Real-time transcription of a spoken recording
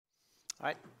All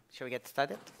right, shall we get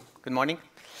started? Good morning.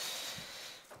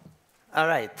 All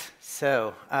right,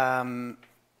 so I'm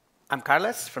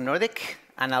Carlos from Nordic,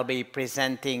 and I'll be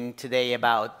presenting today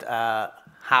about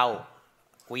how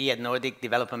we at Nordic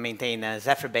develop and maintain a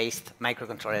Zephyr-based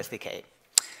microcontroller SDK.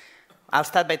 I'll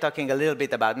start by talking a little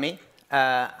bit about me.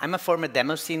 I'm a former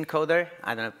demo scene coder.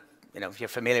 I don't know if you're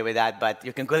familiar with that, but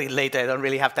you can go in later. I don't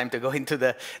really have time to go into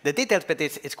the details, but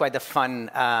it's quite a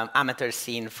fun amateur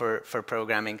scene for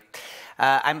programming.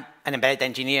 I'm an embedded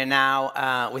engineer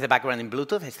now with a background in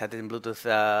Bluetooth. I started in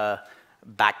Bluetooth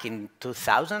back in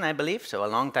 2000, I believe, so a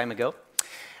long time ago.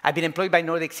 I've been employed by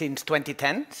Nordic since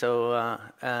 2010, so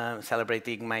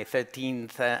celebrating my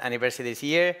 13th anniversary this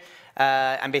year.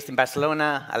 I'm based in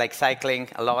Barcelona. I like cycling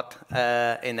a lot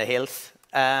in the hills.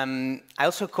 I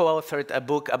also co-authored a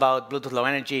book about Bluetooth Low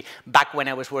Energy back when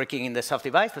I was working in the soft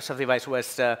device. The soft device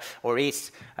was, or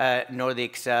is,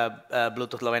 Nordic's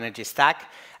Bluetooth Low Energy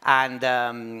stack. And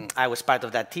I was part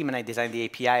of that team, and I designed the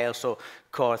API. I also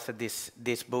co-authored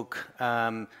this book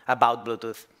about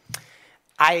Bluetooth.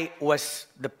 I was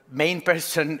the main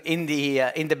person in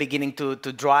the beginning to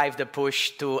drive the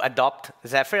push to adopt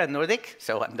Zephyr at Nordic,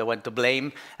 so I'm the one to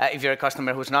blame. If you're a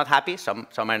customer who's not happy, some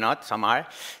are not, some are.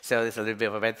 So there's a little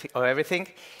bit of everything.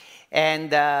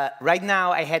 And right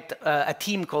now I had a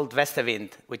team called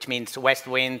Vestavind, which means west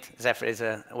wind. Zephyr is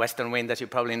a western wind, as you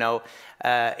probably know,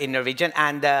 in Norwegian.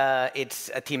 And it's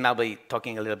a team I'll be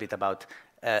talking a little bit about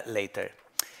later.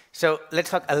 So let's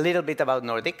talk a little bit about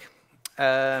Nordic.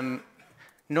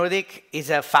 Nordic is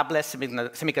a fabless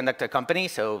semiconductor company,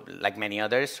 so like many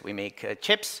others, we make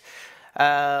chips.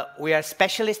 We are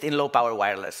specialists in low-power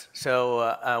wireless,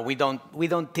 so we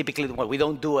don't typically, well, we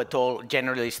don't do at all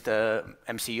generalist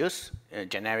MCUs,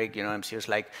 generic, MCUs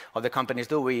like other companies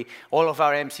do. All of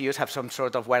our MCUs have some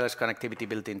sort of wireless connectivity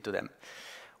built into them.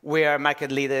 We are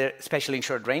market leader, especially in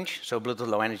short range, so Bluetooth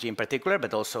Low Energy in particular,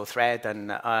 but also Thread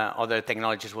and other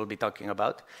technologies we'll be talking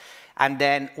about. And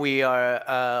then we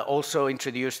are also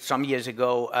introduced some years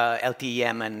ago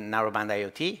LTE-M and narrowband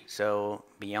IoT, so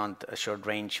beyond a short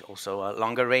range, also a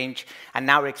longer range. And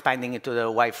now we're expanding into the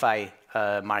Wi-Fi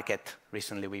market.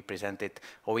 Recently we presented,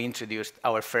 or we introduced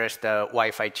our first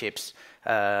Wi-Fi chips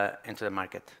into the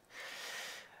market.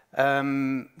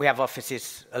 We have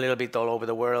offices a little bit all over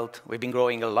the world. We've been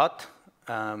growing a lot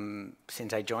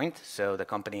since I joined, so the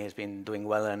company has been doing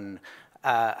well and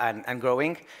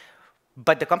growing.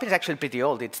 But the company is actually pretty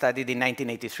old. It started in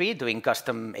 1983, doing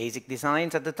custom ASIC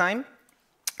designs at the time.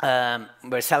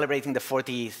 We're celebrating the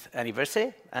 40th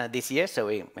anniversary this year, so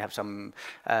we have some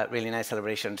really nice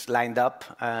celebrations lined up,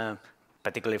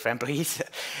 particularly for employees.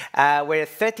 We're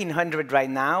 1,300 right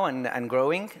now and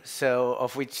growing, so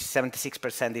of which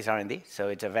 76% is R&D, so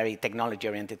it's a very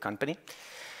technology-oriented company.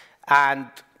 And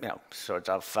sort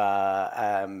of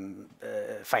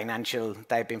financial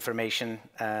type information,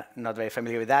 not very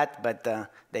familiar with that, but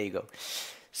there you go.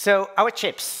 So our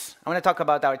chips. I want to talk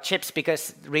about our chips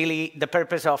because really the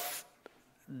purpose of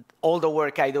all the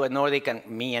work I do at Nordic and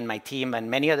me and my team and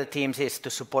many other teams is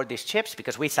to support these chips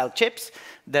because we sell chips.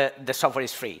 The software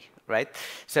is free, right?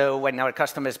 So when our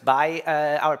customers buy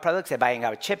our products, they're buying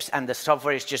our chips, and the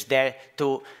software is just there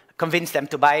to convince them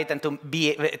to buy it and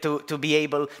to be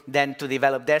able then to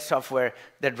develop their software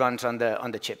that runs on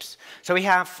the chips. So we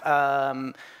have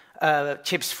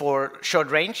chips for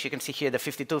short range. You can see here the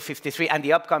 52, 53, and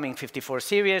the upcoming 54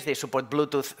 series. They support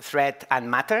Bluetooth, Thread, and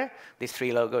Matter. These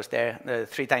three logos there, the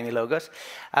three tiny logos.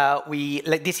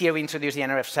 This year we introduced the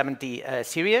NRF70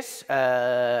 series,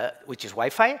 which is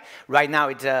Wi-Fi. Right now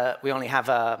we only have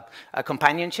a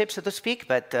companion chip, so to speak,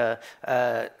 but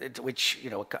which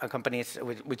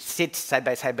which sits side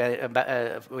by side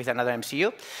with another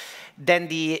MCU. Then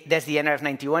there's the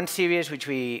NRF91 series, which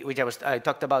I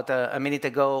talked about a minute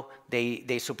ago.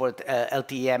 They support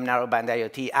LTE-M, narrowband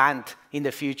IoT, and in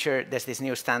the future, there's this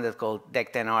new standard called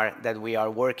DEC10R that we are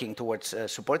working towards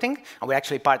supporting. And we're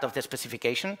actually part of the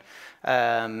specification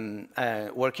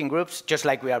working groups, just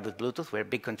like we are with Bluetooth. We're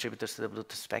big contributors to the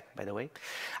Bluetooth spec, by the way.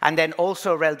 And then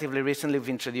also, relatively recently, we've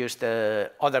introduced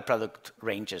other product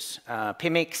ranges,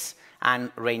 PMICs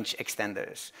and range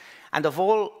extenders. And of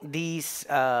all these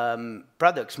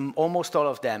products, almost all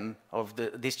of them,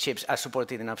 these chips, are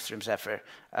supported in upstream Zephyr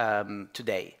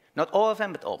today. Not all of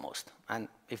them, but almost. And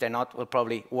if they're not, we'll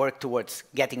probably work towards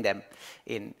getting them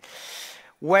in.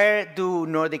 Where do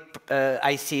Nordic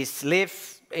ICs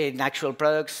live in actual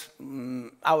products?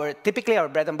 Typically, our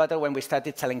bread and butter when we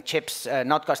started selling chips,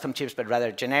 not custom chips, but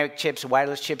rather generic chips,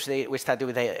 wireless chips, we started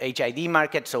with the HID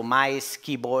market, so mice,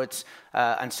 keyboards,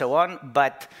 and so on,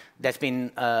 but there's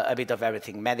been a bit of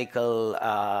everything: medical,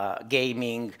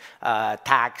 gaming,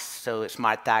 tags, so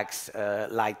smart tags,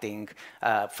 lighting.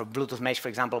 For Bluetooth mesh, for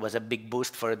example, was a big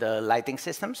boost for the lighting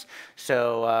systems.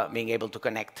 So being able to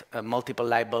connect multiple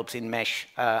light bulbs in mesh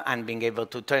and being able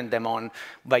to turn them on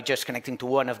by just connecting to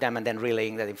one of them and then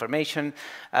relaying that information,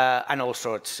 and all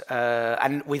sorts.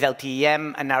 And with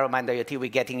LTE-M and narrowband IoT, we're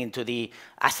getting into the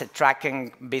asset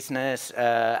tracking business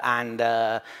and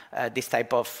this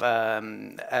type of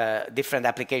different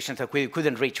applications that we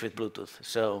couldn't reach with Bluetooth.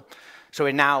 So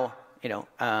we're now,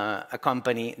 a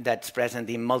company that's present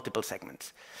in multiple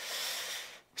segments.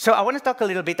 So I want to talk a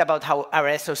little bit about how our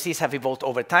SoCs have evolved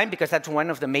over time, because that's one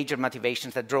of the major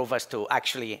motivations that drove us to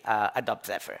actually adopt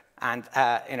Zephyr. And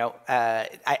I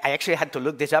actually had to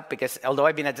look this up, because although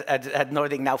I've been at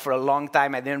Nordic now for a long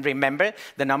time, I didn't remember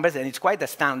the numbers, and it's quite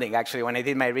astounding actually when I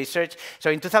did my research.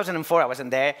 So in 2004, I wasn't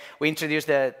there. We introduced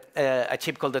a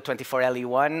chip called the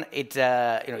 24LE1.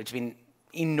 It's been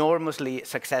enormously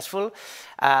successful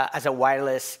as a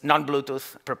wireless,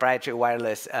 non-Bluetooth, proprietary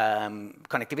wireless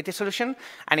connectivity solution.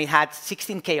 And it had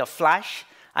 16K of flash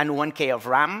and 1K of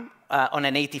RAM on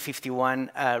an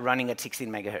 8051 running at 16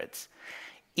 megahertz.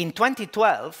 In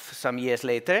 2012, some years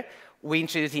later, we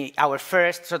introduced our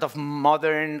first sort of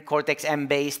modern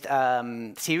Cortex-M-based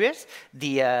series,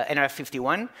 the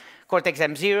NRF51.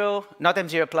 Cortex-M0, not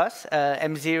M0 Plus,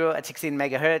 M0 at 16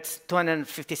 megahertz,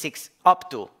 256 up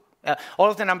to. All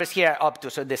of the numbers here are up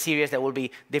to, so the series, there will be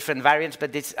different variants,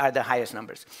 but these are the highest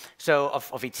numbers, so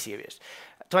of each series.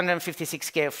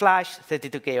 256K of flash,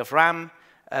 32K of RAM,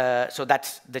 so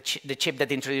that's the chip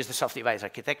that introduced the soft device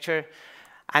architecture.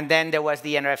 And then there was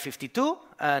the NRF52,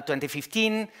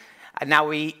 2015. And now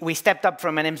we stepped up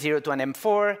from an M0 to an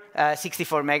M4,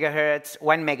 64 megahertz,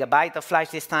 1 megabyte of flash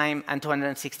this time, and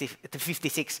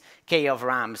 256K of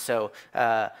RAM. So,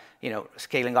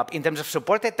 scaling up. In terms of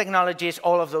supported technologies,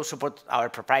 all of those support our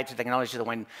proprietary technology, the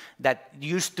one that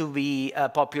used to be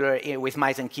popular with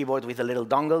mice and keyboard with a little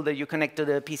dongle that you connect to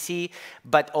the PC,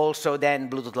 but also then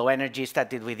Bluetooth Low Energy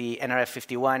started with the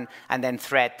NRF51, and then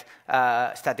Thread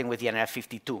starting with the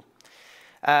NRF52.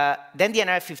 Then the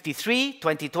NRF53,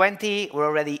 2020, we're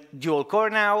already dual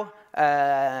core now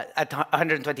at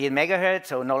 128 megahertz,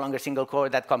 so no longer single core.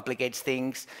 That complicates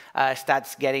things. We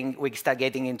start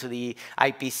getting into the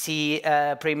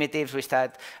IPC primitives. We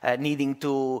start needing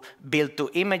to build to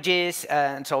images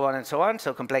and so on and so on.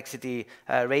 So complexity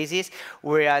raises.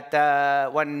 We're at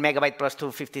 1 megabyte plus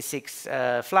 256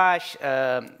 flash.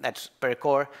 That's per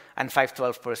core, and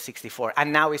 512 per 64.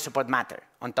 And now we support Matter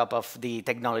on top of the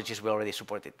technologies we already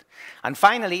supported. And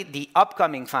finally, the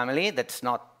upcoming family, that's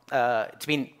not, it's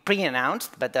been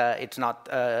pre-announced, but it's not,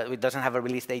 it doesn't have a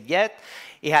release date yet.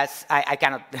 It has, I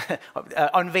cannot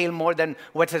unveil more than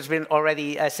what has been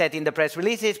already said in the press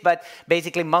releases, but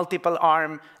basically multiple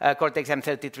ARM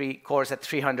Cortex-M33 cores at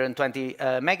 320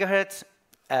 megahertz,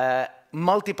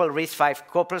 multiple RISC-V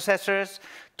coprocessors,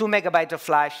 2 megabytes of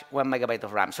flash, 1 megabyte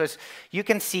of RAM. So you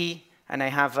can see, and I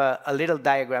have a little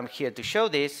diagram here to show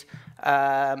this,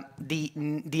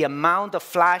 the amount of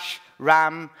flash,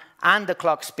 RAM, and the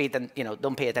clock speed, and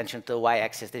don't pay attention to the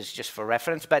y-axis, this is just for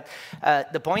reference, but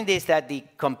the point is that the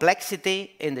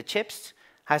complexity in the chips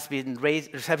has been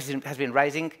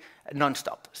rising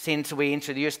non-stop since we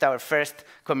introduced our first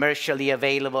commercially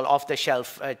available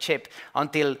off-the-shelf chip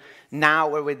until now,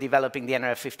 where we're developing the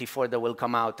NRF54 that will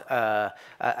come out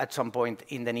at some point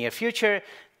in the near future.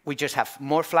 We just have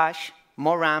more flash,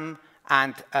 more RAM,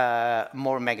 and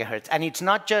more megahertz. And it's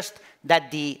not just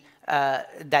that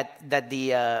that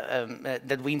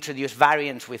we introduce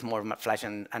variants with more flash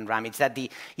and RAM. It's that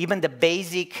even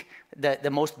the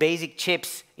most basic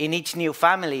chips in each new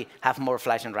family have more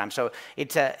flash and RAM. So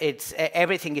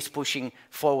everything is pushing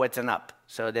forwards and up.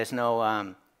 So there's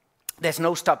no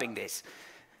stopping this.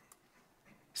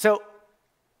 So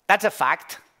that's a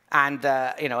fact, and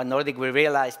at Nordic we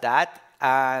realized that.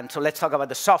 And so let's talk about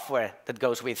the software that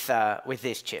goes with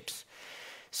these chips.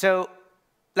 So,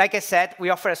 like I said, we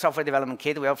offer a software development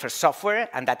kit. We offer software,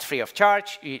 and that's free of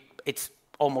charge. It's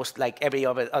almost like every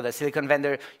other silicon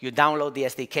vendor. You download the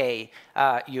SDK,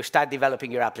 you start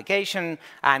developing your application,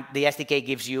 and the SDK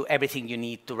gives you everything you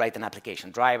need to write an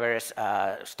application: drivers,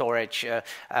 storage,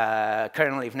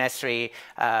 kernel if necessary,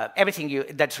 everything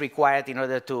that's required in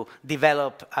order to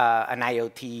develop an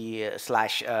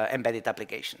IoT/embedded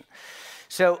application.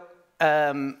 So,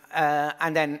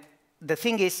 and then the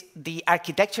thing is, the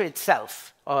architecture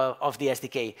itself of the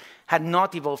SDK had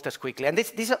not evolved as quickly. And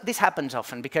this happens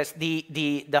often because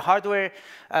the hardware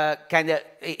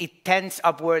it tends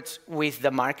upwards with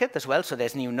the market as well. So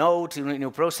there's new nodes,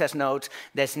 new process nodes,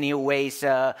 there's new ways,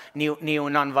 new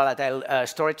non-volatile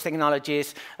storage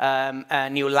technologies,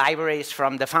 new libraries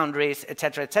from the foundries, et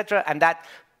cetera, and that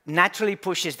naturally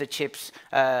pushes the chips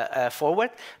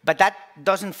forward, but that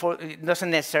doesn't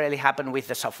necessarily happen with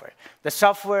the software. The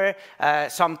software,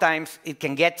 sometimes it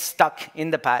can get stuck in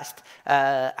the past,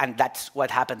 and that's what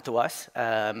happened to us.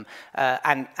 And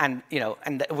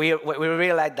we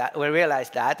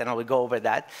realized that, and I will go over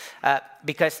that,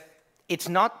 because it's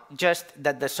not just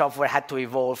that the software had to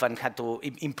evolve and had to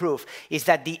improve, it's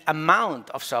that the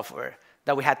amount of software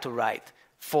that we had to write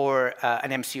for an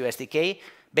MCU SDK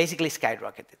basically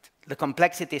skyrocketed. The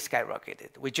complexity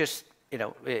skyrocketed. We just,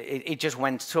 it just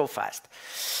went so fast.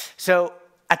 So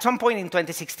at some point in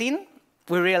 2016,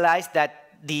 we realized that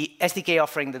the SDK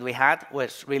offering that we had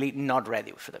was really not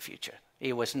ready for the future.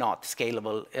 It was not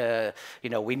scalable.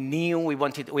 We knew we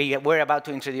were about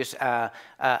to introduce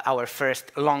our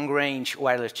first long-range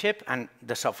wireless chip, and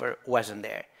the software wasn't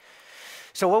there.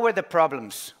 So what were the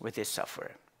problems with this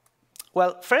software?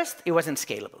 Well, first, it wasn't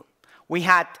scalable. We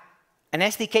had an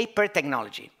SDK per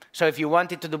technology. So if you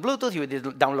wanted to do Bluetooth, you would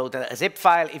download a zip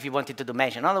file. If you wanted to do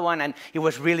mesh, another one, and it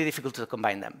was really difficult to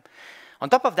combine them. On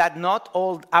top of that, not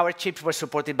all our chips were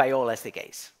supported by all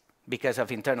SDKs because of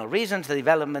internal reasons, the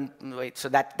development. So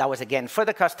that was, again, for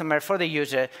the customer, for the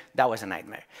user, that was a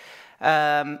nightmare.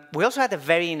 We also had a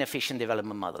very inefficient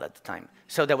development model at the time.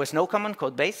 So there was no common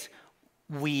code base.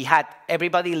 We had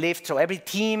everybody lived, so every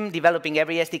team developing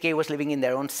every SDK was living in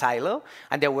their own silo,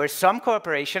 and there was some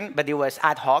cooperation, but it was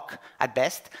ad hoc at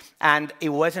best, and it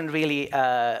wasn't really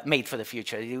made for the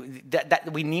future.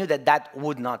 We knew that that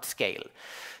would not scale.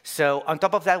 So on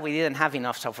top of that, we didn't have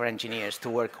enough software engineers to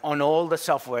work on all the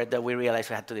software that we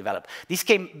realized we had to develop. This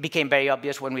became very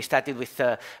obvious when we started with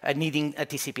needing a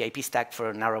TCP/IP stack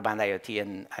for narrowband IoT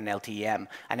and LTE-M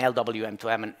and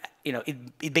LWM2M. And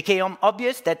it became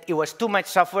obvious that it was too much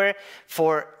software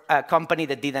for a company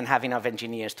that didn't have enough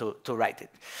engineers to write it.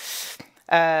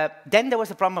 Then there was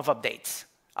the problem of updates.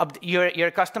 You're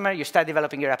a customer, you start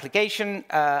developing your application,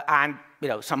 and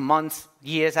some months,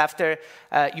 years after,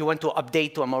 you want to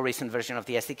update to a more recent version of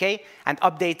the SDK, and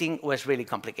updating was really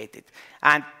complicated.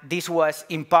 And this was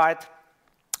in part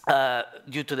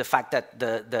due to the fact that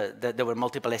there were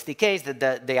multiple SDKs,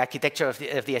 that the architecture of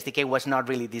the SDK was not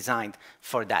really designed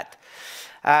for that.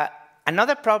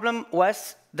 Another problem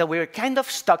was that we were kind of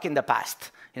stuck in the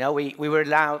past. We were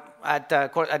now at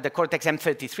the Cortex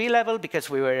M33 level because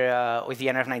we were with the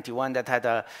NRF91 that had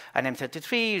an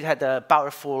M33, it had a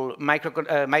powerful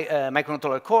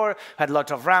microcontroller core, had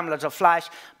lots of RAM, lots of flash,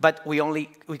 but we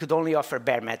could only offer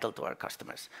bare metal to our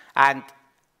customers. And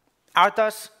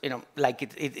RTOS, like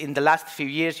in the last few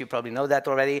years, you probably know that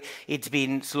already, it's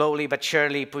been slowly but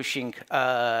surely pushing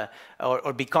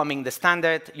or becoming the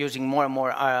standard, using more and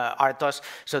more RTOS.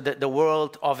 So the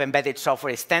world of embedded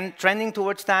software is trending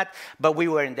towards that, but we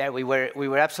weren't there. We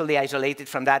were absolutely isolated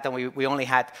from that, and we only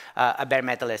had a bare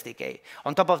metal SDK.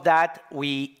 On top of that,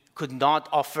 we could not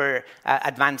offer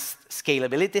advanced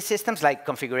scalability systems like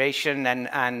configuration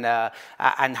and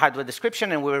hardware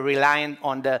description, and we were relying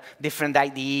on the different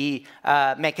IDE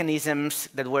mechanisms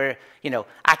that were,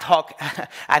 ad hoc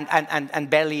and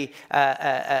barely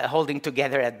holding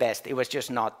together at best. It was just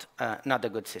not a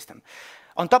good system.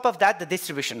 On top of that, the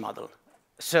distribution model.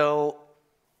 So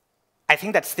I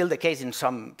think that's still the case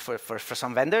for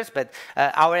some vendors, but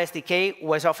our SDK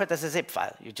was offered as a zip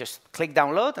file. You just click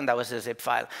download, and that was a zip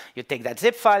file. You take that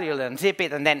zip file, you'll unzip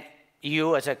it, and then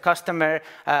you, as a customer,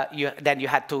 then you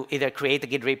had to either create a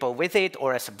Git repo with it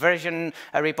or a subversion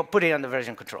repo, put it on the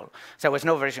version control. So there was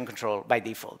no version control by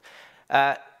default.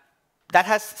 That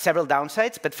has several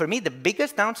downsides, but for me, the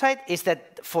biggest downside is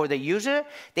that for the user,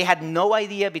 they had no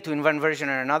idea between one version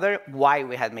and another why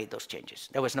we had made those changes.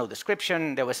 There was no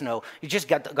description, you just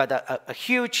got a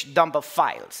huge dump of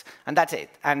files, and that's it,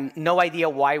 and no idea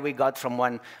why we got from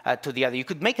one to the other. You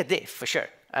could make a diff, for sure,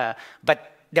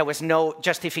 but there was no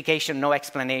justification, no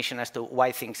explanation as to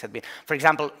why things had been. For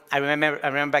example, I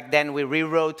remember back then we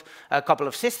rewrote a couple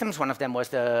of systems. One of them was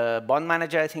the bond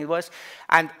manager, I think it was,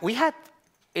 and we had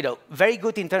very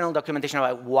good internal documentation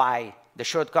about why, the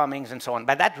shortcomings and so on,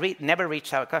 but that never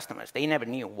reached our customers. They never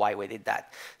knew why we did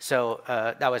that. So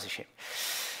that was a shame.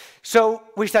 So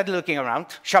we started looking around,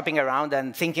 shopping around,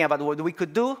 and thinking about what we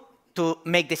could do to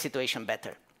make the situation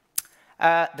better.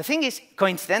 The thing is,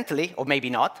 coincidentally, or maybe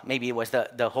not, maybe it was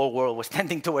the whole world was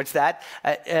tending towards that,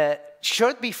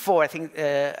 short before, I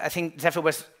think Zephyr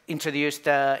was introduced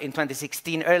in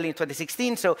 2016, early in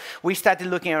 2016. So we started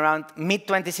looking around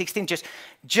mid-2016,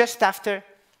 just after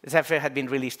Zephyr had been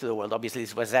released to the world. Obviously,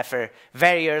 this was Zephyr,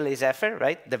 very early Zephyr,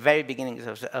 right? The very beginnings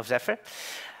of Zephyr.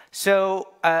 So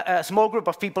a small group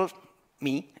of people,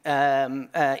 me,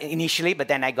 initially, but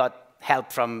then I got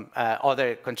help from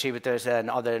other contributors and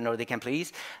other Nordic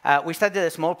employees. We started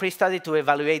a small pre-study to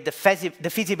evaluate the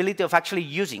feasibility of actually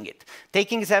using it,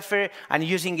 taking Zephyr and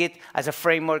using it as a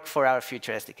framework for our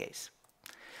future SDKs.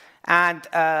 And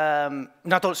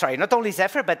not only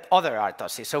Zephyr, but other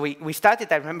RTOSs. So we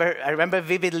started, I remember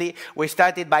vividly, we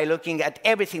started by looking at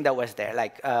everything that was there,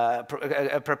 like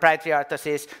proprietary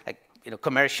RTOSs, like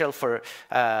commercial for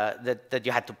that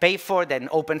you had to pay for, then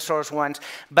open source ones.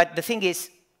 But the thing is,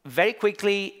 very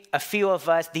quickly, a few of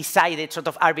us decided, sort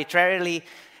of arbitrarily,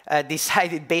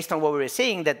 decided based on what we were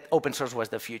seeing that open source was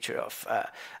the future of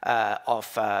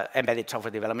embedded software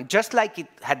development, just like it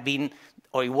had been,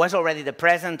 or it was already the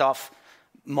present of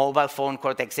mobile phone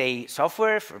Cortex-A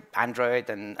software for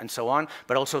Android and so on,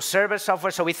 but also server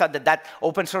software. So we thought that that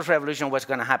open source revolution was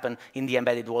going to happen in the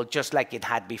embedded world, just like it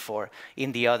had before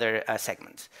in the other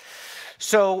segments.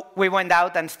 So we went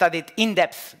out and studied in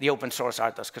depth the open source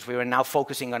RTOS, because we were now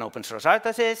focusing on open source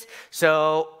RTOSs.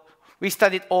 So we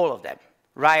studied all of them: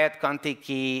 Riot,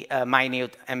 Contiki,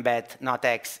 Minute, Embed,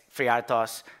 Notex,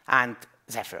 FreeRTOS, and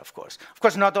Zephyr, of course. Of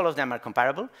course, not all of them are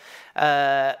comparable,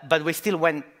 but we still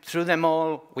went through them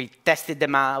all. We tested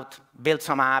them out, built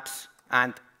some apps,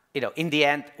 and in the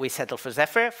end, we settled for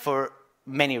Zephyr for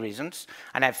many reasons.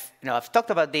 And I've talked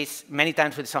about this many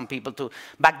times with some people too.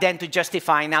 Back then, to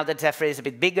justify now that Zephyr is a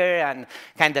bit bigger and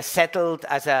kind of settled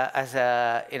as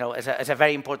a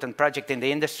very important project in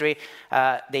the industry,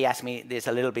 they asked me this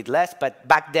a little bit less. But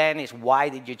back then is, why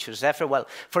did you choose Zephyr? Well,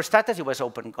 for starters, it was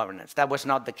open governance. That was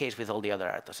not the case with all the other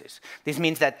RTOSs. This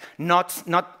means that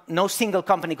no single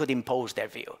company could impose their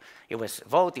view. It was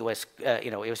vote. It was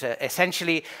it was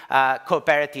essentially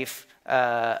cooperative.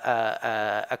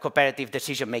 A cooperative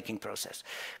decision-making process.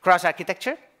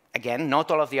 Cross-architecture, again, not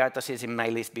all of the RTOSs in my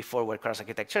list before were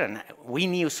cross-architecture, and we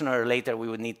knew sooner or later we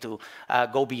would need to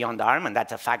go beyond ARM, and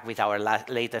that's a fact with our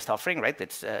latest offering, right?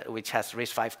 Which has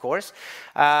RISC-V cores.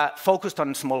 Focused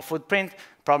on small footprint.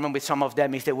 Problem with some of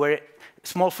them is they were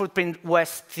small footprint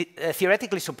was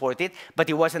theoretically supported, but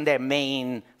it wasn't their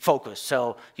main focus.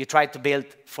 So you tried to build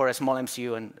for a small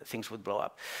MCU and things would blow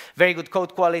up. Very good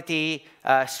code quality,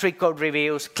 strict code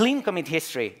reviews, clean commit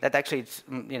history. That actually is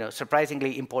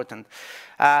surprisingly important.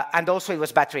 And also it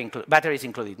was batteries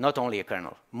included, not only a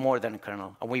kernel, more than a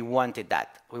kernel. And we wanted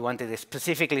that. We wanted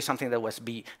specifically something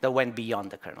that went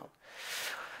beyond the kernel.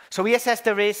 So we assessed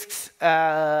the risks,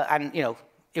 and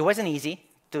it wasn't easy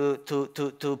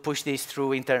to push this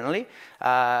through internally.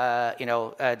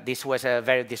 This was a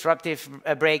very disruptive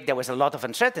break. There was a lot of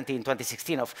uncertainty in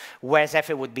 2016 of where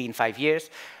Zephyr would be in 5 years.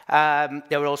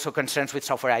 There were also concerns with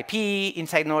software IP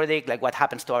inside Nordic, like what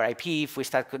happens to our IP if we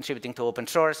start contributing to open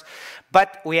source.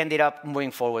 But we ended up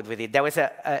moving forward with it. There was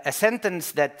a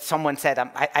sentence that someone said,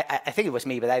 I think it was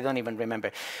me, but I don't even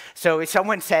remember. So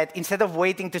someone said, instead of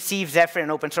waiting to see if Zephyr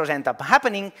and open source end up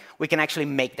happening, we can actually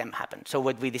make them happen. So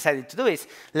what we decided to do is,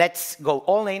 let's go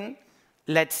all in.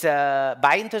 Let's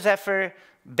buy into Zephyr,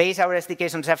 base our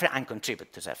SDKs on Zephyr, and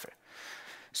contribute to Zephyr.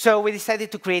 So we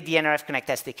decided to create the NRF Connect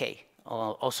SDK,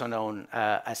 also known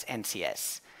as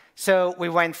NCS. So we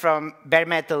went from bare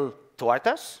metal to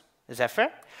RTOS, Zephyr.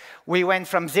 We went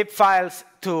from zip files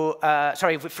to,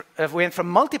 we went from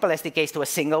multiple SDKs to a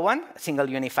single one, a single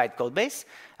unified code base.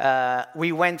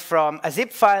 We went from a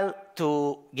zip file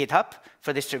to GitHub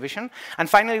for distribution. And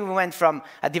finally, we went from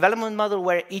a development model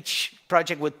where each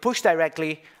project would push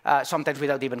directly, sometimes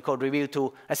without even code review,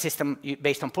 to a system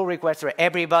based on pull requests where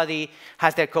everybody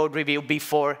has their code review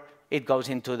before it goes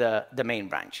into the main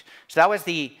branch. So that was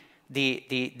the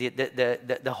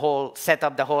whole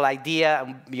setup, the whole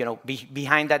idea.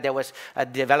 Behind that there was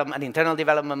an internal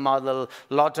development model,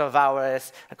 lots of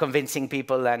hours, convincing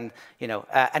people, and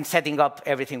and setting up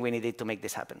everything we needed to make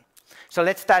this happen. So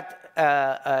let's start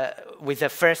with the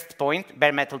first point,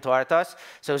 bare metal to RTOS.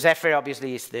 So Zephyr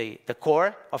obviously is the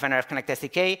core of NRF Connect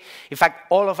SDK. In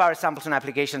fact, all of our samples and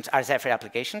applications are Zephyr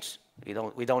applications.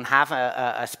 We don't have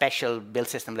a special build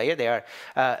system layer. They are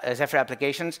Zephyr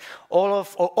applications.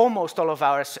 Almost all of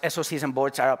our SoCs and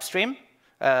boards are upstream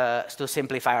to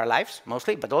simplify our lives,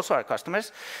 mostly, but also our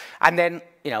customers. And then,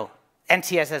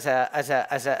 NCS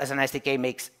as an SDK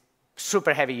makes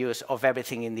super heavy use of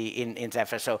everything in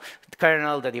Zephyr. So the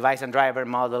kernel, the device and driver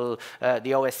model,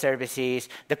 the OS services,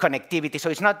 the connectivity. So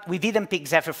it's not, we didn't pick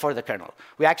Zephyr for the kernel.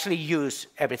 We actually use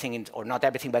everything, or not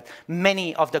everything, but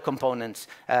many of the components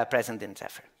present in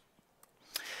Zephyr.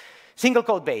 Single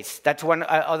code base. That's one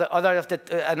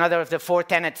another of the 4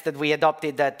 tenets that we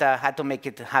adopted that had to make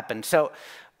it happen. So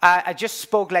I just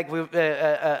spoke like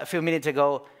a few minutes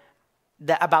ago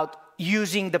about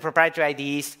using the proprietary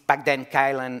IDEs, back then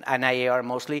Kyle and IAR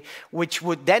mostly, which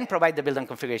would then provide the build and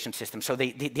configuration system. So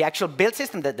the actual build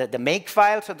system, the make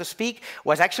file, so to speak,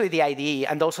 was actually the IDE,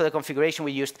 and also the configuration.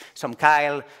 We used some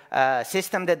Kyle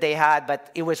system that they had,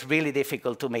 but it was really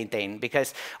difficult to maintain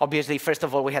because obviously, first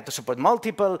of all, we had to support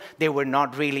multiple. They were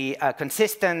not really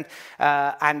consistent,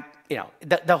 and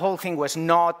the whole thing was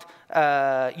not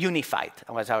unified.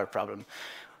 That was our problem.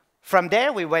 From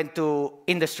there, we went to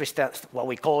what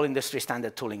we call industry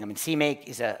standard tooling. I mean, CMake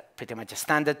is pretty much a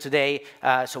standard today,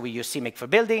 so we use CMake for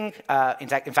building. In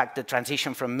fact, the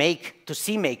transition from Make to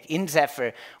CMake in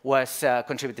Zephyr was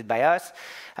contributed by us.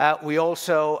 We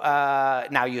also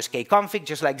now use kconfig,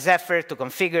 just like Zephyr, to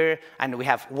configure, and we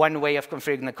have one way of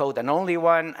configuring the code and only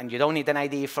one, and you don't need an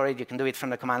IDE for it. You can do it from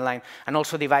the command line, and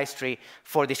also device tree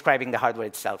for describing the hardware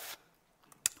itself.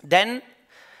 Then,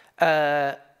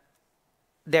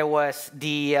 there was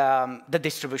the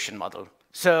distribution model.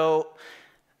 So,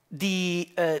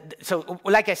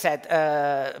 like I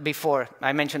said before,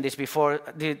 I mentioned this before,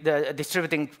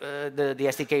 distributing the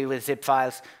SDK with zip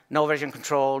files, no version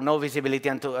control, no visibility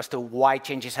as to why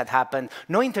changes had happened,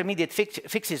 no intermediate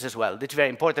fixes as well. That's very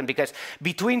important because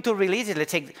between 2 releases,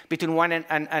 let's say between one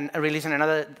and a release and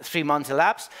another 3 months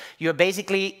elapse, you're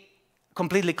basically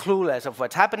completely clueless of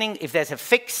what's happening. If there's a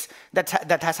fix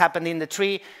that has happened in the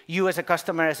tree, you as a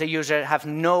customer, as a user, have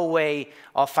no way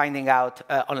of finding out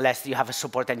unless you have a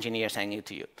support engineer sending it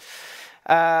to you.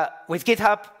 With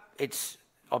GitHub,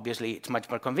 obviously it's much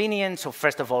more convenient. So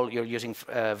first of all, you're using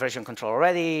version control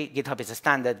already. GitHub is a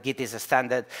standard. Git is a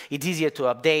standard. It's easier to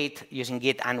update using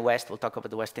Git and West. We'll talk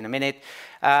about the West in a minute.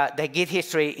 The Git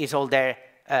history is all there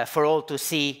for all to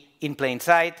see in plain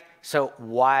sight. So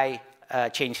why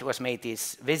change was made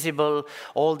is visible.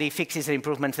 All the fixes and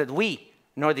improvements that we,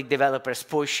 Nordic developers,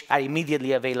 push are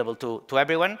immediately available to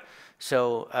everyone.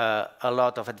 So a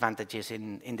lot of advantages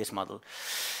in this model.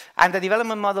 And the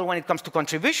development model, when it comes to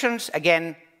contributions,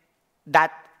 again,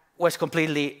 that was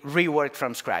completely reworked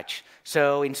from scratch.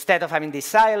 So instead of having these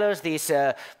silos, these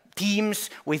teams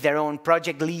with their own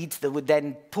project leads that would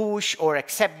then push or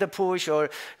accept the push, or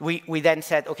we then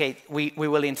said, okay, we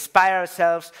will inspire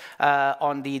ourselves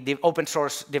on the open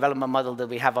source development model that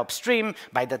we have upstream.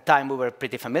 By that time, we were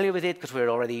pretty familiar with it because we were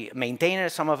already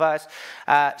maintainers, some of us.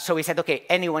 So we said, okay,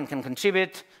 anyone can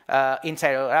contribute,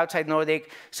 inside or outside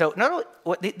Nordic. So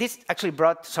this actually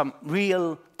brought some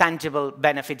real tangible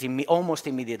benefits almost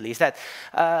immediately. Is that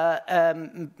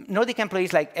Nordic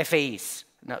employees like FAEs,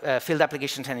 field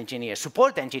applications and engineers,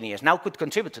 support engineers, now could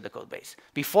contribute to the code base.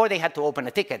 Before they had to open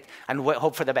a ticket and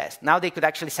hope for the best. Now they could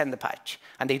actually send the patch,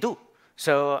 and they do.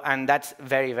 So, and that's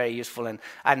very, very useful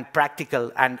and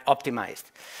practical and optimized.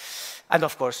 And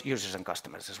of course, users and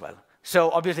customers as well.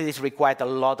 So obviously this required a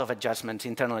lot of adjustments,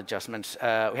 internal adjustments.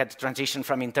 We had to transition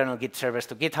from internal Git servers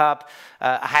to GitHub,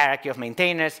 a hierarchy of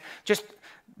maintainers, just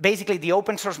basically the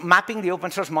open source, mapping the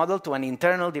open source model to an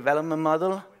internal development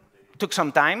model. Took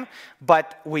some time,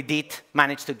 but we did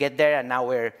manage to get there, and now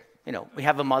we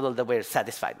have a model that we're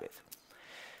satisfied with.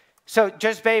 So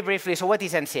just very briefly, so what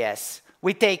is NCS?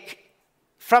 We take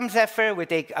from Zephyr, we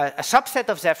take a subset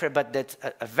of Zephyr, but that's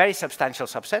a very substantial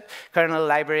subset. Kernel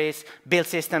libraries, build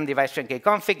system, device tree and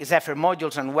kconfig, Zephyr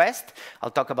modules and West. I'll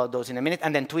talk about those in a minute.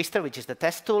 And then Twister, which is the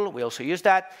test tool. We also use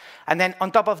that. And then on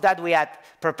top of that, we add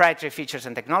proprietary features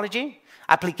and technology,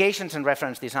 applications and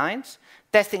reference designs,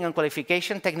 testing and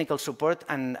qualification, technical support,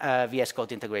 and VS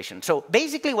Code integration. So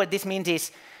basically what this means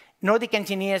is Nordic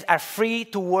engineers are free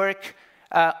to work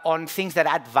on things that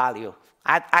add value,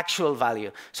 add actual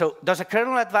value. So does a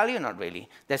kernel add value? Not really.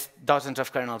 There's dozens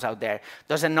of kernels out there.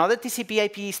 Does another TCP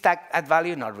IP stack add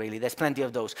value? Not really. There's plenty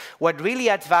of those. What really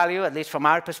adds value, at least from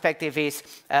our perspective, is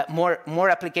more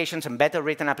applications and better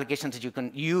written applications that you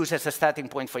can use as a starting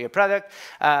point for your product,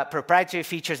 proprietary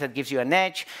features that gives you an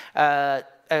edge,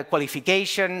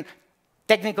 qualification,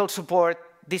 technical support.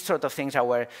 These sort of things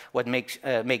are what makes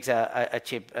a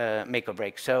chip make or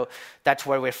break. So that's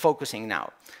where we're focusing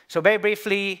now. So very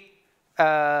briefly,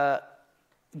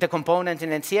 the components in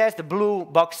NCS, the blue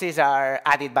boxes are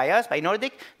added by us, by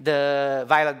Nordic. The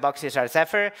violet boxes are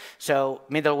Zephyr. So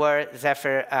middleware,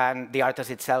 Zephyr, and the RTOS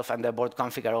itself and the board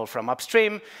config are all from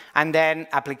upstream. And then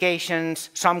applications,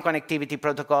 some connectivity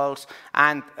protocols,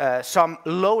 and some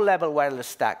low-level wireless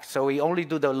stack. So we only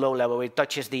do the low level. It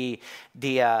touches the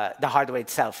hardware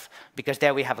itself, because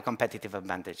there we have a competitive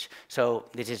advantage. So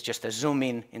this is just a zoom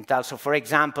in Intel. So for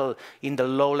example, in the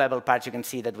low-level part, you can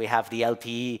see that we have the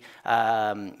LTE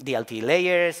DLT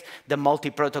layers, the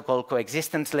multi-protocol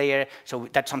coexistence layer. So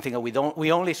that's something that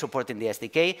we only support in the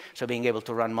SDK, so being able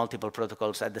to run multiple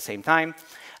protocols at the same time.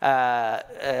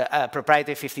 A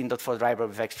proprietary 15.4 driver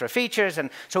with extra features. And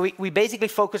so we basically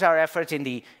focus our efforts in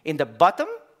the bottom,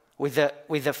 with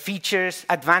the features,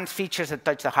 advanced features that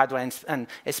touch the hardware and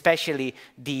especially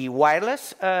the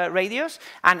wireless radios,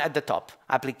 and at the top,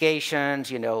 applications,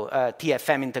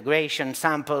 TFM integration,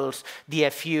 samples,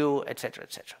 DFU, et cetera,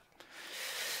 et cetera.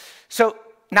 So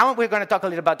now we're going to talk a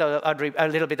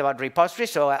little bit about repository.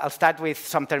 So I'll start with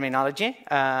some terminology.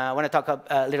 I want to talk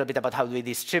a little bit about how do we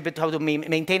distribute, how do we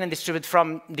maintain and distribute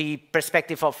from the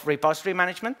perspective of repository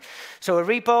management. So a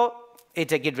repo,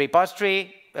 it's a Git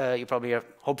repository. You probably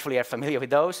hopefully are familiar with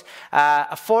those.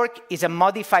 A fork is a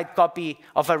modified copy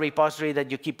of a repository that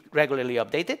you keep regularly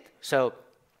updated. So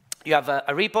you have a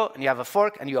repo, and you have a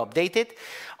fork, and you update it.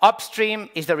 Upstream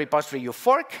is the repository you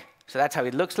fork. So that's how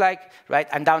it looks like, right?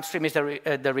 And downstream is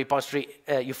the repository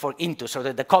you fork into, so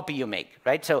the copy you make,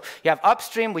 right? So you have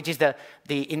upstream, which is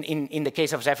in the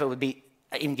case of Zephyr would be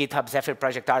in GitHub, Zephyr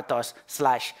Project RTOS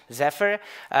 / Zephyr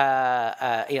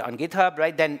on GitHub,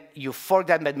 right? Then you fork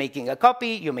that by making a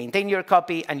copy, you maintain your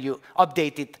copy, and you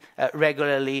update it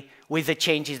regularly with the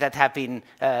changes that have been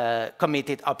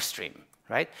committed upstream,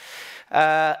 right?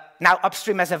 Now,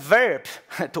 upstream as a verb,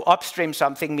 to upstream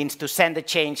something means to send a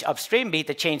change upstream, be it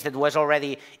a change that was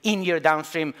already in your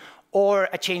downstream or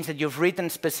a change that you've written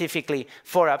specifically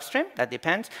for upstream. That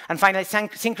depends. And finally,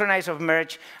 synchronize or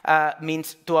merge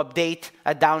means to update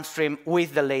a downstream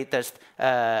with the latest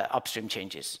upstream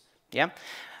changes. Yeah?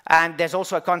 And there's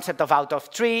also a concept of out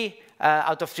of tree.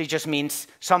 Out of tree just means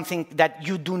something that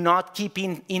you do not keep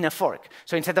in a fork.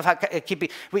 So instead of keeping,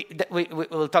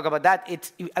 we'll talk about that.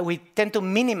 We tend to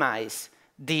minimize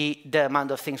the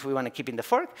amount of things we want to keep in the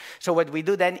fork. So what we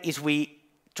do then is we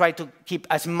try to keep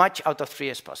as much out of tree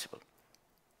as possible.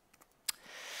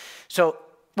 So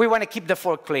we want to keep the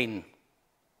fork clean,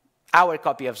 our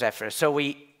copy of Zephyr. So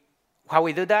how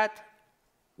we do that,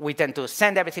 we tend to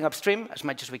send everything upstream as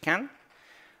much as we can.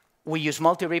 We use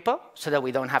multi-repo so that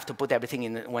we don't have to put everything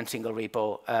in one single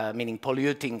repo, meaning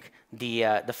polluting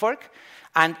the fork.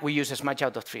 And we use as much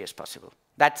out of tree as possible.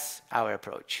 That's our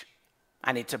approach.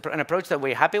 And it's an approach that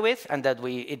we're happy with and that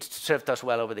it's served us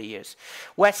well over the years.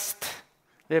 West.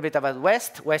 A little bit about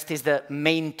West. West is the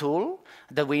main tool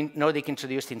that Nordic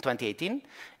introduced in 2018.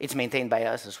 It's maintained by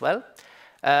us as well.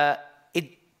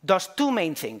 It does two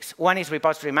main things. One is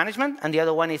repository management, and the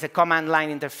other one is a command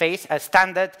line interface, a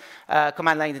standard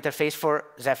command line interface for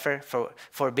Zephyr,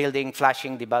 for building,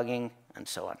 flashing, debugging, and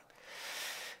so on.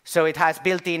 So it has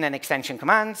built-in and extension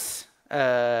commands,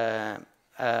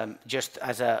 just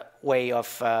as a way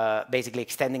of basically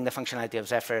extending the functionality of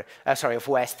Zephyr, of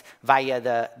West via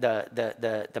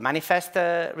the manifest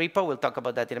repo. We'll talk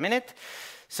about that in a minute.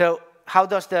 So how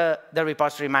does the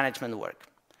repository management work?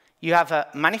 You have a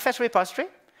manifest repository,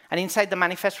 and inside the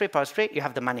manifest repository, you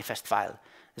have the manifest file.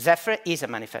 Zephyr is a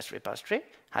manifest repository,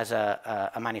 has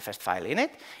a manifest file in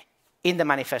it. In the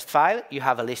manifest file, you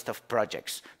have a list of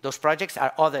projects. Those projects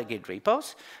are other Git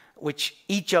repos, which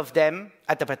each of them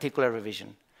at a particular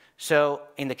revision. So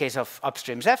in the case of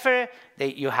upstream Zephyr,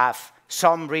 you have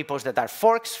some repos that are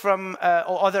forks from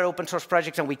other open source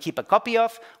projects, and we keep a copy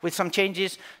of with some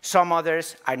changes. Some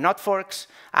others are not forks,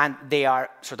 and they are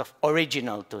sort of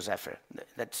original to Zephyr.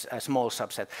 That's a small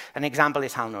subset. An example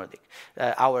is HAL Nordic,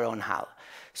 our own HAL.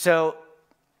 So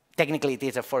technically, it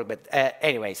is a fork, but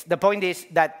anyways, the point is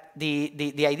that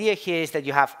the idea here is that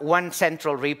you have one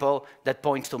central repo that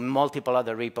points to multiple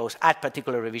other repos at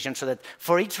particular revisions, so that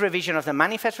for each revision of the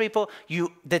manifest repo,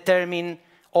 you determine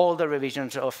all the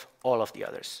revisions of all of the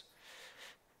others.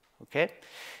 Okay?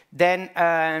 Then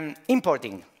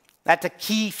importing. That's a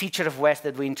key feature of West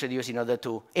that we introduced in order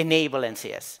to enable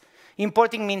NCS.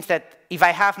 Importing means that if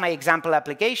I have my example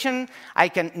application, I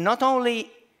can not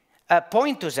only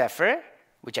point to Zephyr,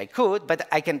 which I could, but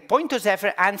I can point to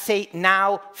Zephyr and say,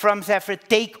 now, from Zephyr,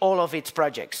 take all of its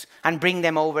projects and bring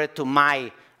them over to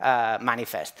my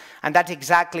manifest. And that's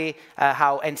exactly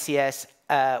how NCS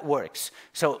works.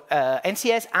 So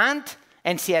NCS and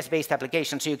NCS-based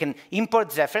applications. So you can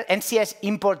import Zephyr, NCS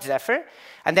import Zephyr,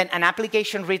 and then an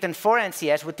application written for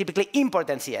NCS would typically import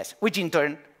NCS, which in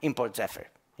turn imports Zephyr.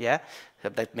 Yeah, so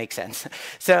that makes sense.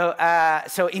 So,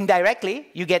 so indirectly,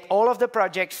 you get all of the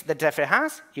projects that Zephyr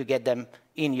has. You get them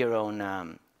in your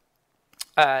own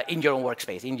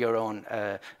workspace, in your own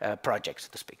project, so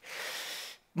to speak.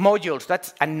 Modules.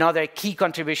 That's another key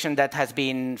contribution that has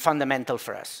been fundamental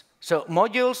for us. So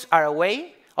modules are a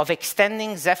way of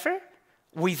extending Zephyr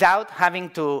without having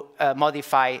to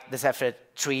modify the Zephyr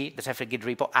tree, the Zephyr Git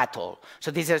repo at all.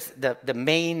 So this is the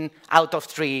main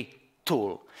out-of-tree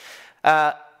tool.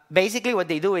 Basically, what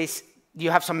they do is you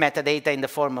have some metadata in the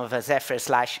form of a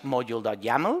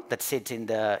Zephyr/module.yaml that sits in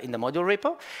the module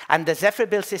repo, and the Zephyr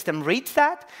build system reads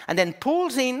that and then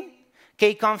pulls in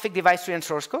kconfig, device tree, and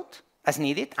source code as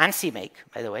needed, and CMake,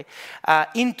 by the way,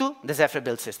 into the Zephyr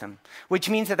build system, which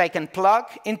means that I can plug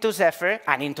into Zephyr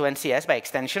and into NCS by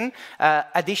extension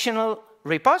additional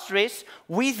repositories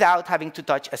without having to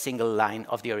touch a single line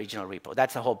of the original repo.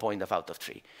 That's the whole point of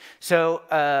out-of-tree. So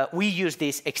we use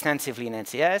this extensively in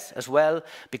NCS as well,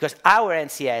 because our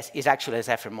NCS is actually a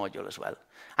Zephyr module as well.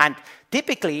 And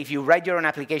typically, if you write your own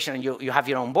application and you have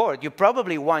your own board, you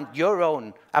probably want your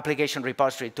own application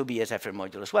repository to be a Zephyr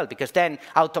module as well, because then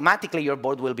automatically your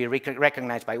board will be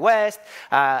recognized by West.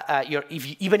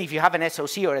 Even if you have an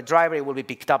SOC or a driver, it will be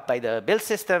picked up by the build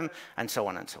system, and so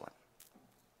on and so on.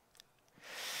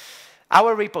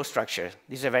 Our repo structure.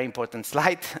 This is a very important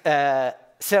slide.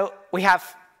 So we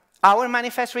have our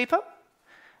manifest repo.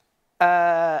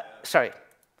 Our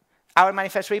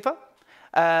manifest repo,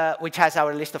 which has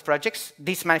our list of projects.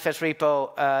 This manifest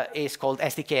repo is called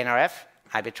SDK NRF,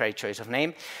 arbitrary choice of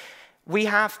name. We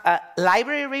have a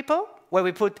library repo where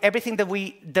we put everything that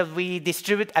we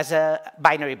distribute as a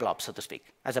binary blob, so to speak,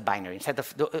 as a binary. Instead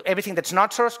of everything that's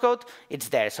not source code, it's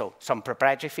there. So some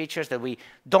proprietary features that we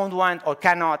don't want or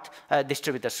cannot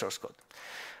distribute as source code.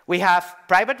 We have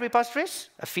private repositories,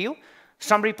 a few.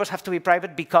 Some repos have to be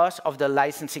private because of the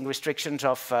licensing restrictions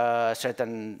of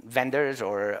certain vendors,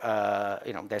 or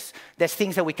there's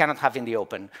things that we cannot have in the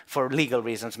open for legal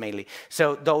reasons mainly.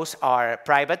 So those are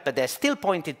private, but they're still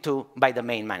pointed to by the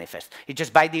main manifest. It's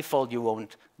just by default you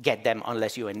won't get them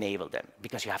unless you enable them,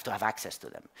 because you have to have access to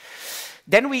them.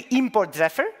 Then we import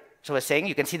Zephyr. So we're saying,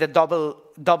 you can see the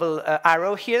double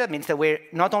arrow here. That means that we're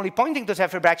not only pointing to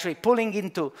Zephyr, but actually pulling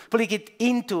it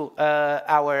into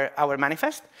our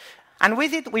manifest. And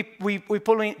with it, we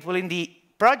pull in the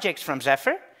projects from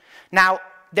Zephyr. Now,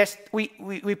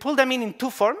 we pull them in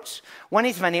two forms. One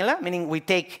is vanilla, meaning we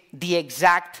take the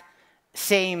exact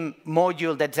same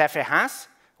module that Zephyr has.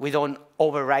 We don't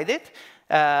override it.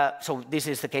 So this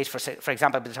is the case, for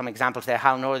example, some examples there,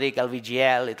 how Nordic,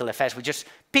 LVGL, LittleFS. We just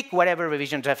pick whatever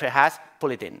revision Zephyr has, pull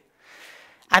it in.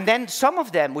 And then some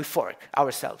of them we fork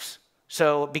ourselves.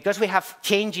 So because we have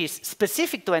changes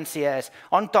specific to NCS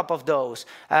on top of those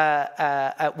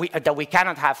that we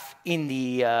cannot have in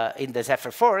the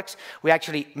Zephyr forks, we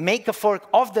actually make a fork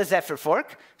of the Zephyr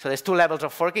fork. So there's two levels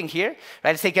of forking here.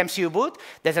 Right? Let's take MCU boot.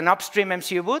 There's an upstream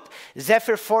MCU boot.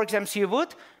 Zephyr forks MCU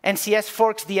boot. NCS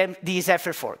forks the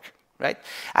Zephyr fork. Right?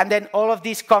 And then all of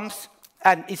this comes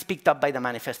and is picked up by the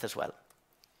manifest as well.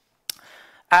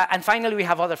 And finally, we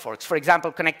have other forks. For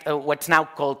example, what's now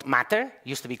called Matter,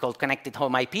 used to be called Connected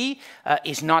Home IP,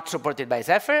 is not supported by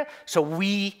Zephyr. So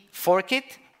we fork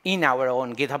it in our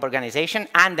own GitHub organization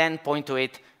and then point to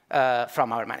it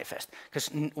from our manifest. Because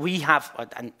we have,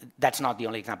 and that's not the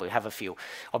only example, we have a few.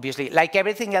 Obviously, like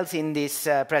everything else in this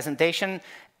presentation,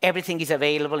 everything is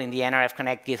available in the NRF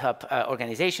Connect GitHub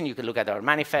organization. You can look at our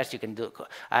manifest. You can look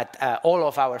at all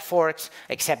of our forks,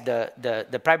 except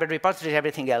the private repositories.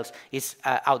 Everything else is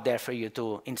out there for you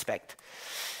to inspect.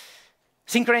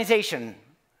 Synchronization.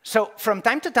 So from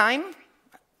time to time,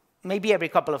 maybe every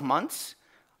couple of months,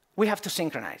 we have to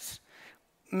synchronize.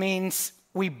 Means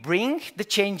we bring the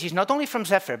changes not only from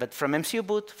Zephyr, but from MCU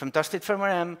boot, from Trusted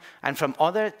Firmware M, and from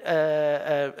other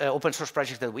open source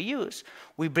projects that we use.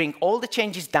 We bring all the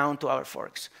changes down to our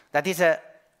forks. That is a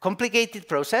complicated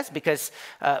process because,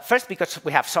 first, because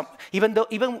we have some, even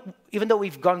though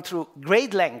we've gone through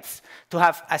great lengths to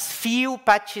have as few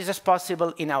patches as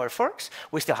possible in our forks,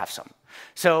 we still have some.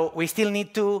 So we still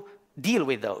need to deal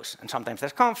with those, and sometimes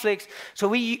there's conflicts. So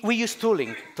we use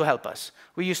tooling to help us.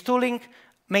 We use tooling.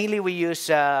 Mainly, we use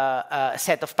a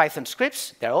set of Python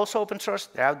scripts. They're also open source.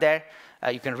 They're out there.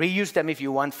 You can reuse them if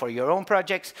you want for your own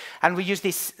projects. And we use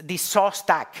this saw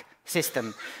stack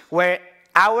system, where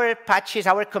our patches,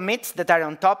 our commits that are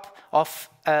on top of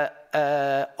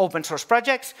open source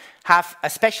projects have a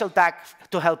special tag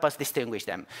to help us distinguish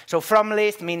them. So from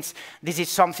list means this is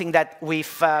something that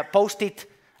we've posted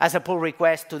as a pull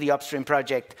request to the upstream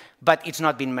project, but it's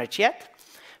not been merged yet.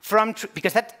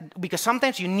 Because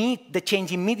sometimes you need the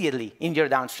change immediately in your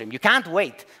downstream. You can't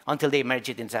wait until they merge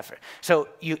it in Zephyr. So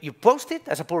you post it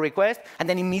as a pull request, and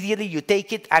then immediately you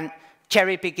take it and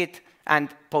cherry pick it and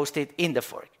post it in the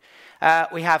fork.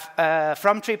 We have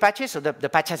from tree patches, so the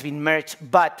patch has been merged,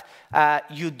 but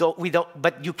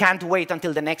but you can't wait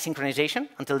until the next synchronization,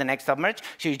 until the next submerge.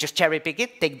 So you just cherry pick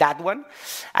it, take that one.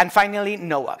 And finally,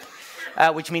 no up,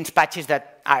 which means patches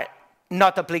that are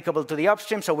not applicable to the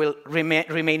upstream, so will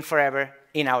remain forever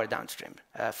in our downstream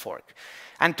fork.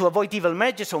 And to avoid evil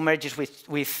merges, or merges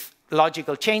with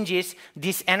logical changes,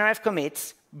 these NRF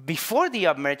commits, before the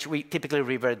upmerge, we typically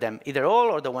revert them, either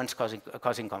all or the ones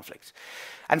causing conflicts.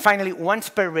 And finally, once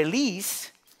per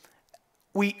release,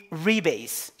 we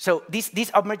rebase. So these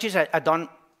upmerges are done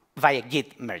via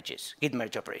Git merges, Git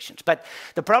merge operations. But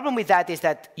the problem with that is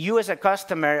that you as a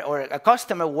customer, or a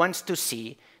customer wants to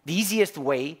see, the easiest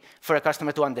way for a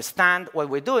customer to understand what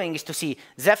we're doing is to see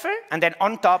Zephyr, and then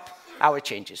on top, our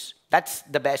changes. That's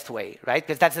the best way, right?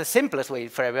 Because that's the simplest way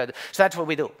for everybody. So that's what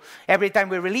we do. Every time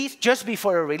we release, just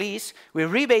before a release, we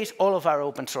rebase all of our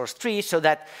open source trees so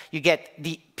that you get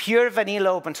the pure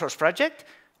vanilla open source project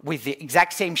with the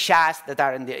exact same SHAs that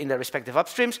are in the respective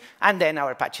upstreams, and then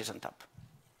our patches on top.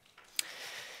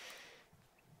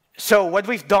 So what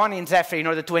we've done in Zephyr in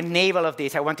order to enable all of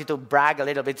this, I wanted to brag a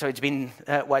little bit. So it's been,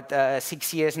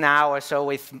 6 years now or so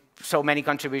with so many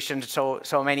contributions,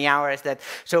 so many hours that,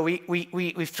 so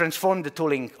we've transformed the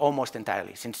tooling almost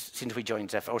entirely since we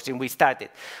joined Zephyr, or since we started.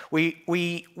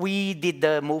 We did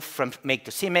the move from make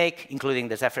to CMake, including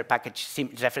the Zephyr package,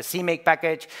 Zephyr CMake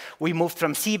package. We moved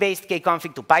from C-based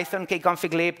kconfig to Python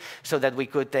kconfig lib so that we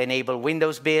could enable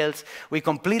Windows builds. We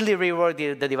completely rewrote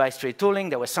the device tree tooling.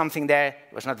 There was something there,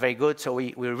 it was not very good, so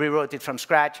we rewrote it from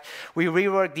scratch. We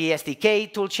reworked the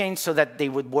SDK toolchains so that they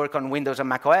would work on Windows and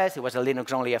macOS. It was a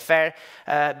Linux-only affair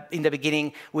in the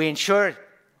beginning. We ensured,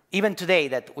 even today,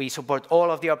 that we support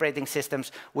all of the operating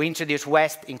systems. We introduced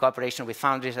West in cooperation with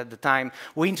Foundries at the time.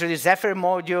 We introduced Zephyr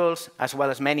modules, as well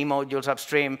as many modules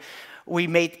upstream. We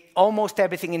made almost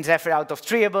everything in Zephyr out of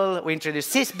treeable. We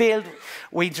introduced sysbuild.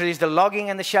 We introduced the logging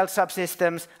and the shell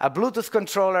subsystems, a Bluetooth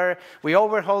controller. We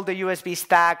overhauled the USB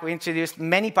stack. We introduced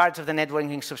many parts of the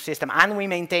networking subsystem, and we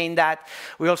maintained that.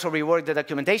 We also reworked the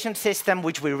documentation system,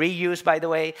 which we reuse, by the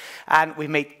way, and we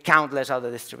made countless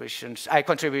other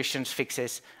contributions,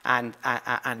 fixes, and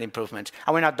improvements.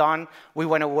 And we're not done. We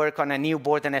want to work on a new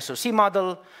board and SoC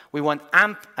model. We want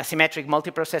AMP, asymmetric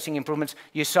multiprocessing improvements.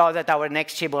 You saw that our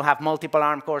next chip will have multiple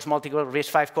ARM cores, multiple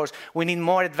RISC-V cores. We need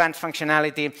more advanced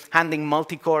functionality, handling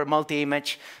multi-core,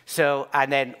 multi-image. So, and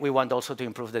then we want also to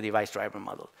improve the device driver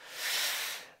model.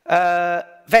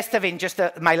 Vestavin, just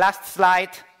my last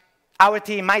slide. Our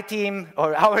team, my team,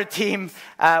 or our team,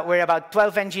 we're about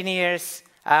 12 engineers.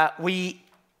 We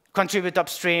contribute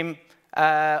upstream.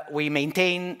 We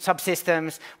maintain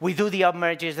subsystems, we do the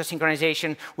upmerges, the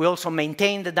synchronization, we also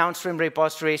maintain the downstream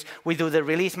repositories, we do the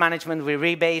release management, we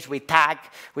rebase, we tag,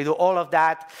 we do all of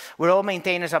that. We're all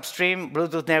maintainers upstream,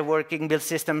 Bluetooth networking, build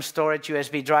systems, storage,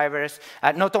 USB drivers,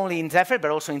 not only in Zephyr, but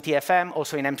also in TFM,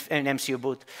 also in MCU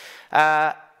boot.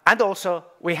 And also,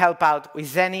 we help out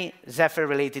with any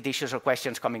Zephyr-related issues or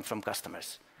questions coming from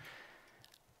customers.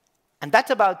 And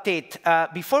that's about it.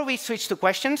 Before we switch to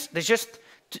questions, there's just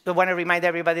I want to remind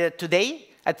everybody that today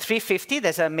at 3:50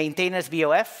 there's a maintainers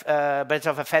BOF, Birds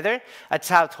of a Feather, at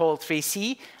South Hall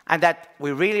 3C, and that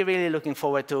we're really, really looking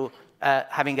forward to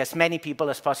having as many people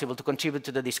as possible to contribute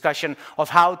to the discussion of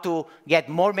how to get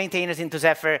more maintainers into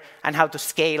Zephyr and how to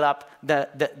scale up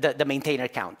the maintainer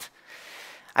count.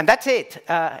 And that's it.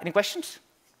 Any questions?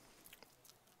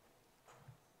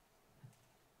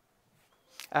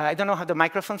 I don't know how the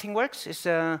microphone thing works. Is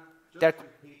there?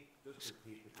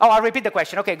 Oh, I'll repeat the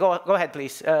question. OK, go ahead,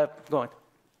 please. Go on.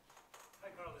 Hi,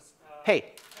 Carlos.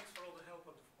 Hey. Thanks for all the help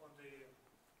on the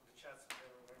chats and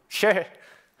everywhere. Sure.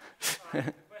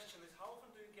 The question is, how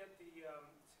often do you get the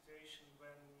situation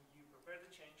when you prepare the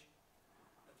change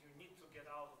that you need to get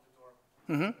out of the door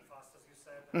fast, as you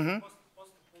said, and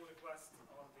post the pull request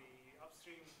on the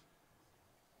upstream,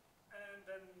 and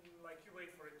then like you wait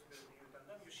for it to be reviewed, and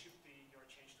then you ship your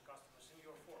change to customers in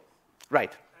your form. Right.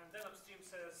 And then upstream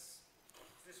says,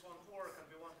 this won't work, and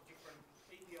we want a different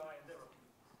API,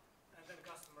 and then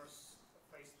customers are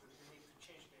faced with the need to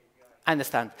change the API. I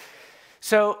understand.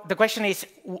 So the question is,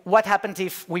 what happens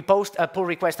if we post a pull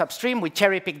request upstream, we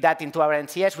cherry pick that into our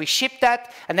NCS, we ship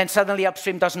that, and then suddenly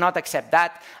upstream does not accept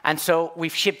that, and so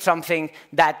we've shipped something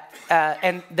that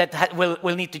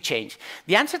will need to change.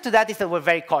 The answer to that is that we're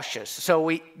very cautious. So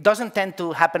it doesn't tend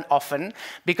to happen often,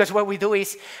 because what we do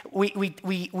is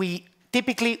we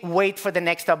typically wait for the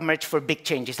next upmerge for big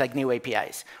changes like new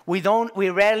APIs. We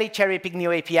rarely cherry pick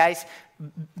new APIs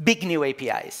big new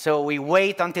APIs. So we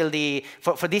wait until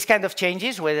for these kind of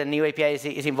changes where the new API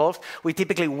is involved, we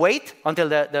typically wait until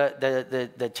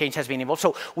the change has been involved.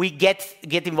 So we get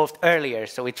involved earlier,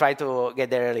 so we try to get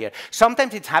there earlier.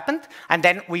 Sometimes it's happened, and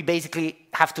then we basically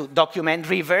have to document,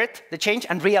 revert the change,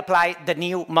 and reapply the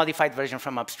new modified version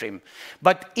from upstream.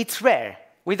 But it's rare.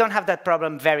 We don't have that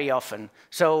problem very often.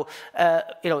 So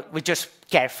we're just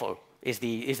careful is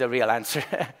the real answer.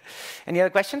 Any other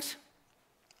questions?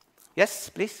 Yes,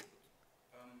 please.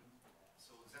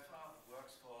 So Zephyr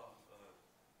works for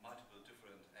multiple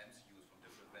different MCUs from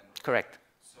different vendors. Correct.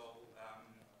 So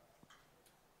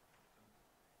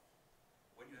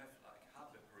when you have like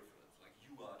hardware peripherals, like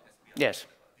UART, SPI, Yes.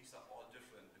 whatever, these are all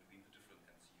different between the different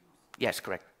MCUs. Yes,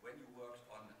 correct. When you worked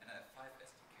on NF5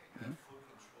 SDK, you have full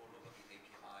control over the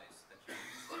APIs that you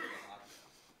use for your hardware.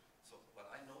 So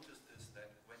what I noticed is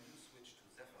that when you switch to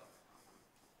Zephyr,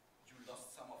 you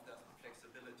lost some of that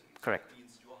flexibility. Correct. That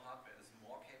means your hardware is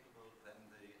more capable than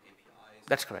the APIs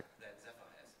That's correct. that Zephyr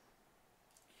has.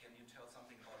 Can you tell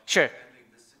something about Sure.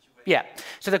 handling this situation? Yeah.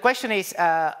 So the question is,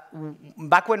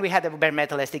 back when we had the bare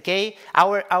metal SDK,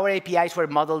 our APIs were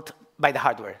modeled by the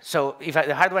hardware. So if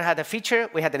the hardware had a feature,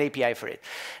 we had an API for it.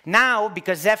 Now,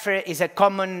 because Zephyr is a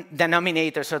common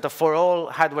denominator sort of for all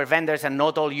hardware vendors, and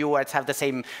not all UARTs have the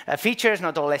same features,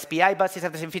 not all SPI buses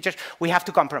have the same features, we have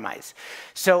to compromise.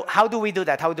 So how do we do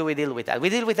that? How do we deal with that? We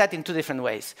deal with that in two different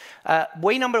ways.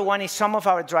 Way number one is some of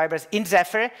our drivers in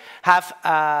Zephyr have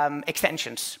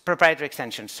extensions, proprietary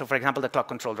extensions. So for example, the clock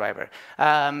control driver.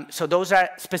 So those are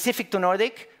specific to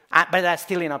Nordic, but are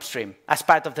still in upstream as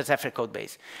part of the Zephyr code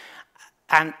base.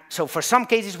 And so for some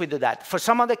cases, we do that. For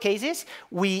some other cases,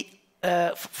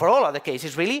 for all other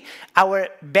cases, really, our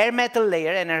bare metal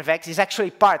layer, NRFX, is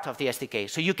actually part of the SDK.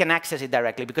 So you can access it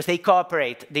directly because they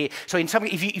cooperate. So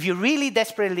if you really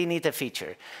desperately need a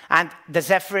feature and the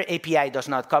Zephyr API does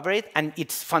not cover it and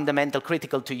it's fundamental,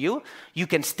 critical to you, you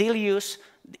can still use,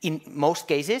 in most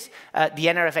cases, the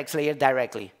NRFX layer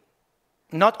directly.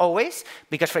 Not always,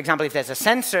 because, for example, if there's a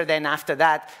sensor, then after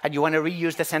that, and you want to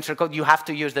reuse the sensor code, you have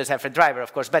to use the Zephyr driver,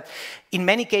 of course. But in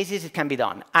many cases, it can be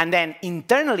done. And then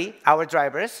internally, our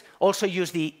drivers also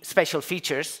use the special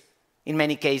features, in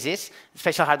many cases,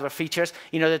 special hardware features,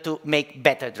 in order to make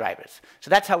better drivers. So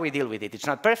that's how we deal with it. It's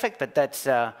not perfect, but that's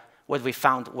what we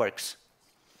found works.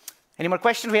 Any more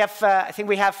questions? We have, I think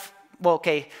we have, well,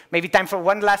 okay, maybe time for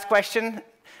one last question.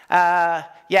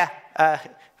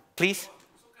 Please.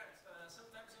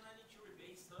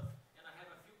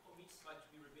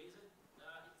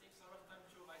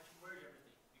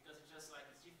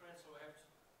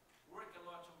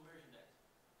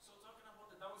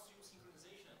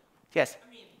 Yes.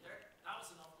 I mean, there are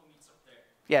thousands of commits up there.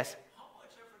 Yes. How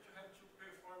much effort you have to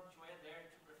perform to add there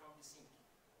to perform the sync?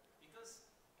 Because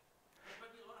there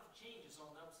might be a lot of changes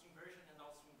on the upstream version and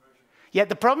downstream version. Yeah,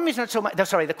 the problem is not so much.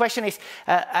 Sorry, the question is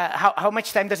how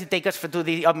much time does it take us to do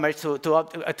the upmerge to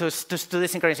do the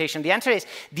synchronization? The answer is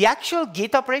the actual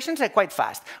Git operations are quite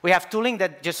fast. We have tooling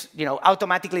that just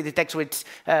automatically detects which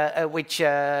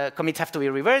commits have to be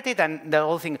reverted and the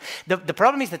whole thing. The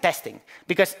problem is the testing,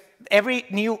 because every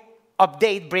new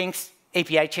update brings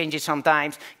API changes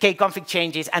sometimes, kconfig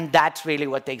changes, and that's really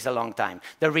what takes a long time.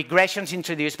 The regressions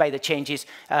introduced by the changes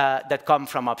that come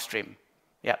from upstream.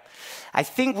 Yeah. I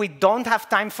think we don't have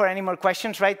time for any more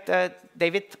questions, right,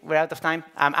 David? We're out of time.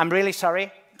 I'm really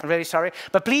sorry. I'm really sorry.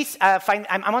 But please,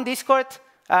 I'm on Discord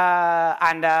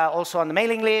and also on the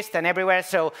mailing list and everywhere.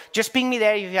 So just ping me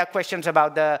there if you have questions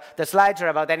about the slides or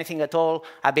about anything at all.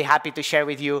 I'll be happy to share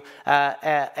with you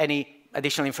any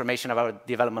additional information about our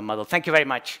development model. Thank you very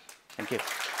much. Thank you.